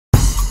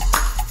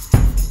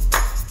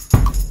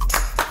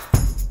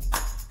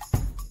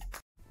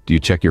Do you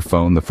check your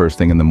phone the first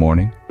thing in the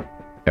morning?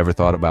 Ever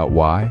thought about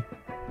why?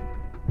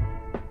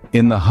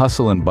 In the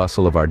hustle and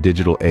bustle of our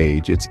digital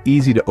age, it's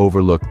easy to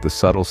overlook the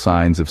subtle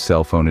signs of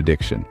cell phone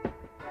addiction.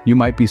 You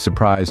might be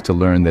surprised to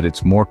learn that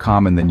it's more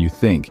common than you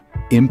think,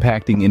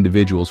 impacting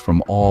individuals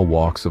from all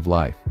walks of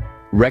life.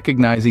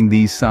 Recognizing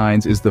these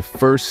signs is the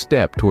first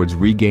step towards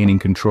regaining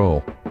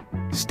control.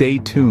 Stay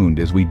tuned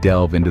as we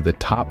delve into the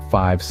top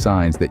 5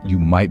 signs that you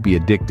might be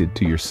addicted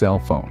to your cell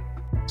phone.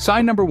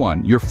 Sign number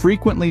 1, you're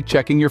frequently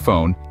checking your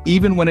phone,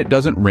 even when it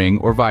doesn't ring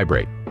or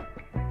vibrate.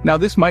 Now,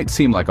 this might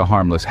seem like a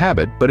harmless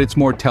habit, but it's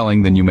more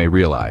telling than you may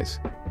realize.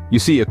 You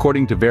see,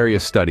 according to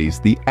various studies,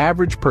 the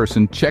average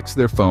person checks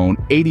their phone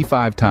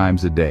 85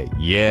 times a day.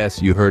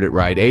 Yes, you heard it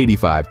right,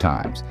 85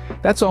 times.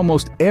 That's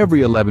almost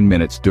every 11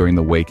 minutes during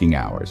the waking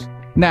hours.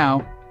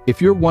 Now,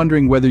 if you're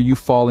wondering whether you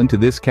fall into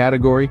this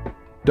category,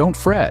 don't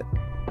fret.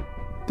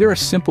 There are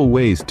simple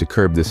ways to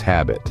curb this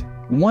habit.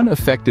 One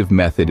effective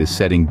method is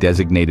setting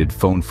designated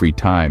phone-free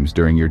times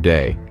during your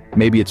day.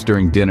 Maybe it's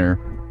during dinner,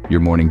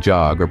 your morning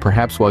jog, or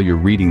perhaps while you're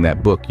reading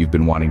that book you've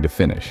been wanting to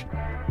finish.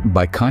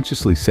 By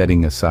consciously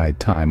setting aside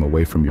time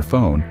away from your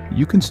phone,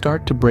 you can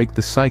start to break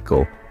the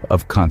cycle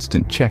of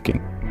constant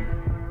checking.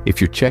 If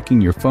you're checking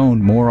your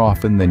phone more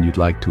often than you'd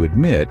like to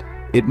admit,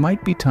 it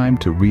might be time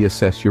to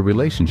reassess your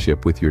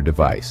relationship with your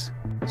device.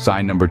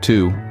 Sign number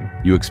 2,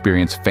 you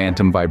experience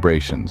phantom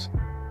vibrations.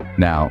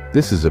 Now,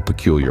 this is a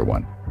peculiar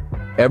one.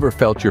 Ever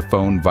felt your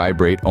phone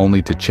vibrate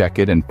only to check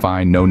it and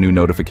find no new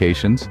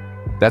notifications?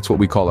 That's what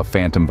we call a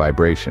phantom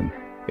vibration.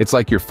 It's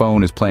like your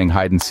phone is playing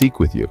hide and seek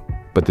with you,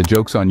 but the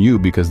joke's on you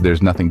because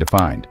there's nothing to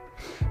find.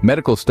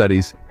 Medical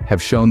studies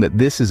have shown that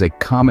this is a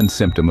common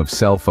symptom of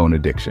cell phone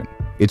addiction.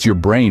 It's your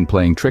brain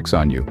playing tricks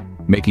on you,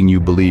 making you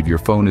believe your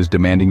phone is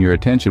demanding your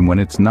attention when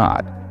it's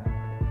not.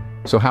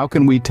 So how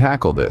can we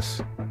tackle this?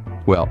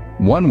 Well,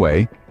 one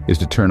way is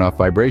to turn off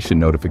vibration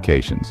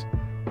notifications.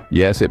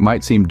 Yes, it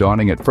might seem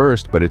daunting at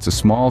first, but it's a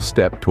small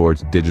step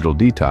towards digital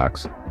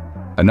detox.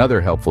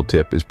 Another helpful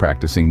tip is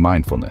practicing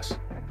mindfulness.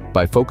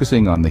 By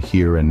focusing on the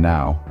here and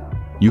now,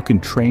 you can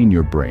train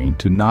your brain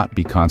to not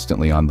be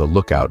constantly on the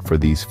lookout for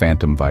these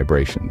phantom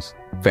vibrations.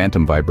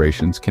 Phantom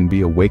vibrations can be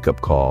a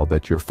wake-up call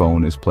that your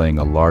phone is playing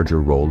a larger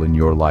role in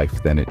your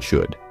life than it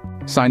should.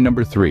 Sign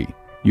number 3,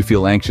 you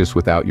feel anxious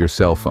without your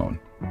cell phone.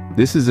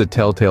 This is a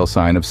telltale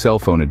sign of cell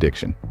phone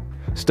addiction.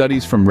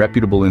 Studies from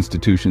reputable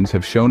institutions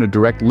have shown a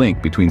direct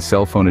link between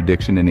cell phone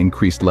addiction and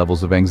increased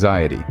levels of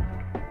anxiety.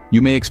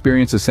 You may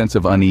experience a sense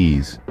of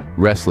unease,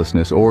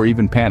 restlessness, or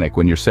even panic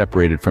when you're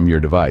separated from your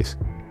device.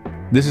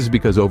 This is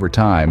because over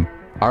time,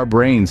 our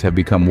brains have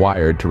become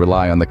wired to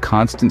rely on the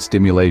constant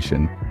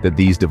stimulation that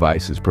these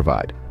devices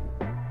provide.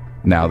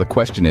 Now the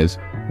question is,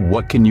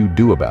 what can you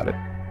do about it?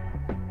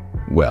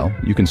 Well,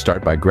 you can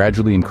start by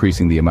gradually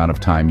increasing the amount of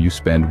time you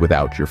spend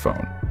without your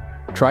phone.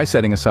 Try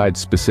setting aside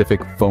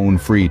specific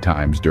phone-free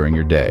times during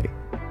your day.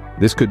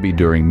 This could be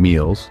during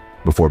meals,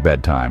 before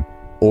bedtime,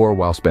 or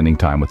while spending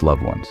time with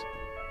loved ones.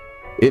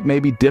 It may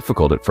be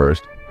difficult at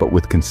first, but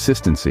with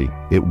consistency,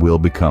 it will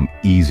become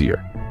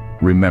easier.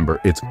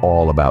 Remember, it's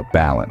all about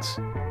balance.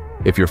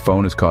 If your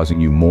phone is causing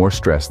you more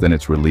stress than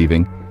it's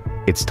relieving,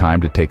 it's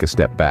time to take a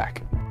step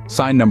back.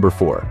 Sign number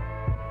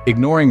 4,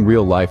 ignoring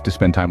real life to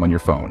spend time on your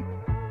phone.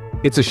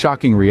 It's a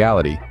shocking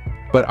reality,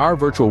 but our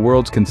virtual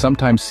worlds can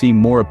sometimes seem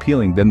more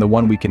appealing than the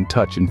one we can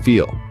touch and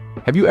feel.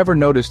 Have you ever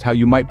noticed how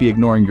you might be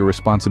ignoring your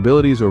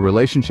responsibilities or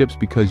relationships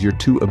because you're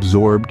too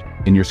absorbed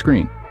in your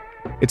screen?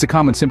 It's a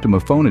common symptom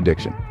of phone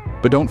addiction,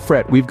 but don't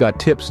fret, we've got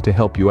tips to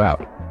help you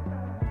out.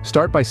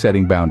 Start by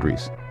setting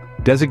boundaries.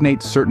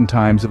 Designate certain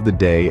times of the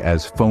day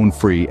as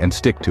phone-free and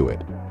stick to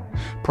it.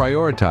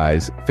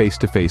 Prioritize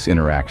face-to-face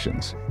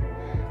interactions.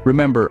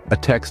 Remember, a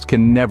text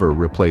can never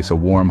replace a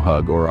warm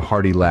hug or a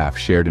hearty laugh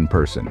shared in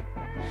person.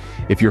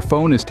 If your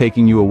phone is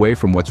taking you away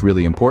from what's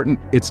really important,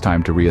 it's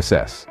time to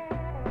reassess.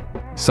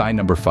 Sign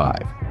number 5,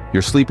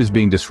 your sleep is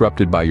being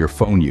disrupted by your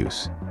phone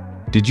use.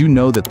 Did you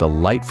know that the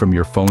light from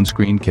your phone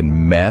screen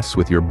can mess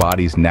with your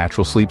body's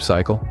natural sleep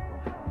cycle?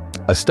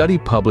 A study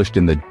published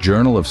in the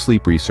Journal of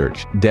Sleep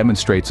Research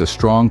demonstrates a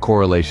strong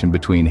correlation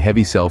between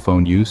heavy cell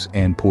phone use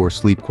and poor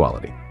sleep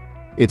quality.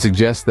 It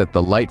suggests that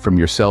the light from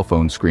your cell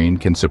phone screen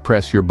can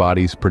suppress your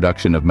body's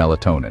production of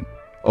melatonin,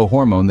 a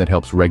hormone that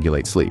helps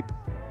regulate sleep.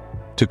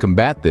 To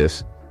combat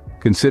this,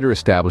 consider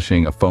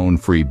establishing a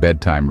phone-free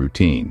bedtime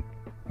routine.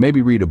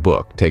 Maybe read a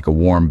book, take a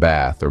warm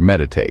bath, or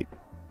meditate.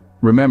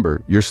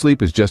 Remember, your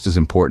sleep is just as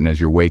important as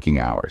your waking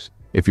hours.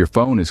 If your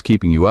phone is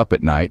keeping you up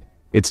at night,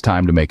 it's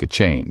time to make a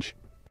change.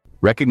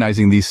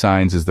 Recognizing these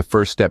signs is the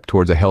first step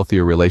towards a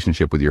healthier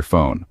relationship with your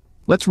phone.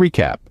 Let's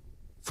recap.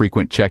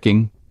 Frequent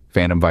checking,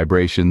 phantom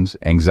vibrations,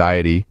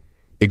 anxiety,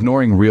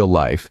 ignoring real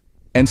life,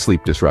 and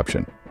sleep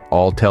disruption,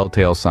 all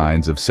telltale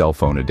signs of cell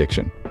phone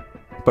addiction.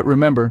 But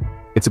remember,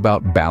 it's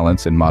about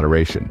balance and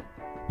moderation.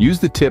 Use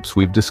the tips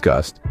we've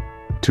discussed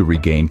to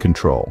regain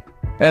control.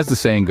 As the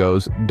saying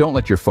goes, don't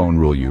let your phone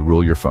rule you,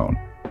 rule your phone.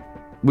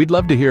 We'd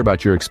love to hear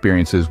about your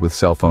experiences with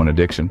cell phone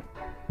addiction.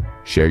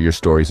 Share your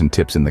stories and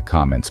tips in the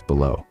comments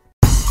below.